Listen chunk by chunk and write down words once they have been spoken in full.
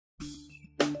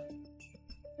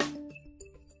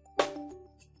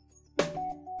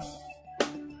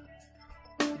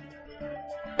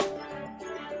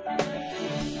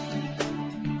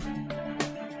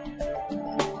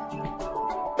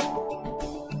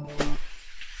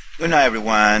Good night,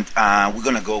 everyone. We're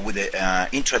gonna go with the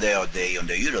intraday or day on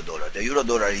the euro dollar. The euro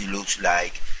dollar, it looks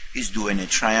like it's doing a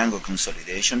triangle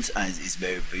consolidation, and it's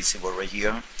very visible right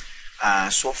here.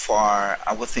 So far,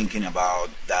 I was thinking about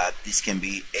that this can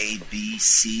be A, B,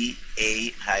 C,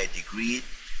 A, high degree,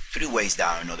 3 ways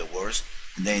down, in other words,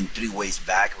 and then 3 ways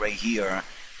back right here,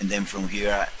 and then from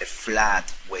here a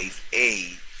flat wave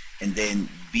A, and then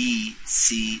B,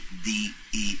 C, D,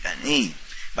 E, and E.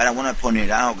 But I want to point it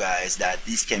out, guys, that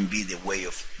this can be the way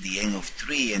of the end of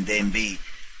 3, and then be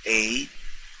A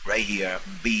right here,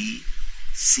 B,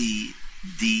 C,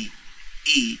 D,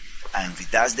 E, and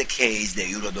if that's the case, the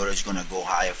euro dollar is going to go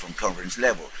higher from current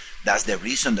level. That's the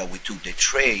reason that we took the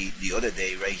trade the other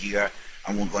day right here,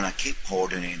 and we're going to keep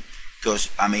holding it, because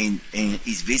I mean,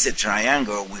 if it's a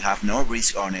triangle, we have no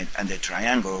risk on it, and the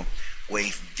triangle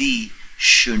wave D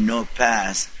should not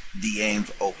pass the end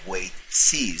of wave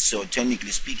C. So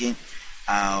technically speaking,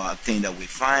 I think that we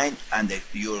find, and the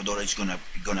euro dollar is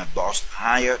gonna bust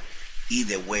higher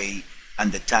either way,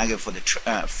 and the target for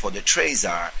the trades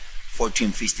are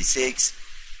 1456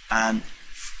 and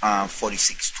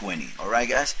 4620. All right,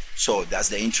 guys. So that's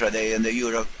the intraday and the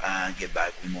euro, and get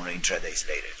back with more intradays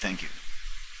later. Thank you.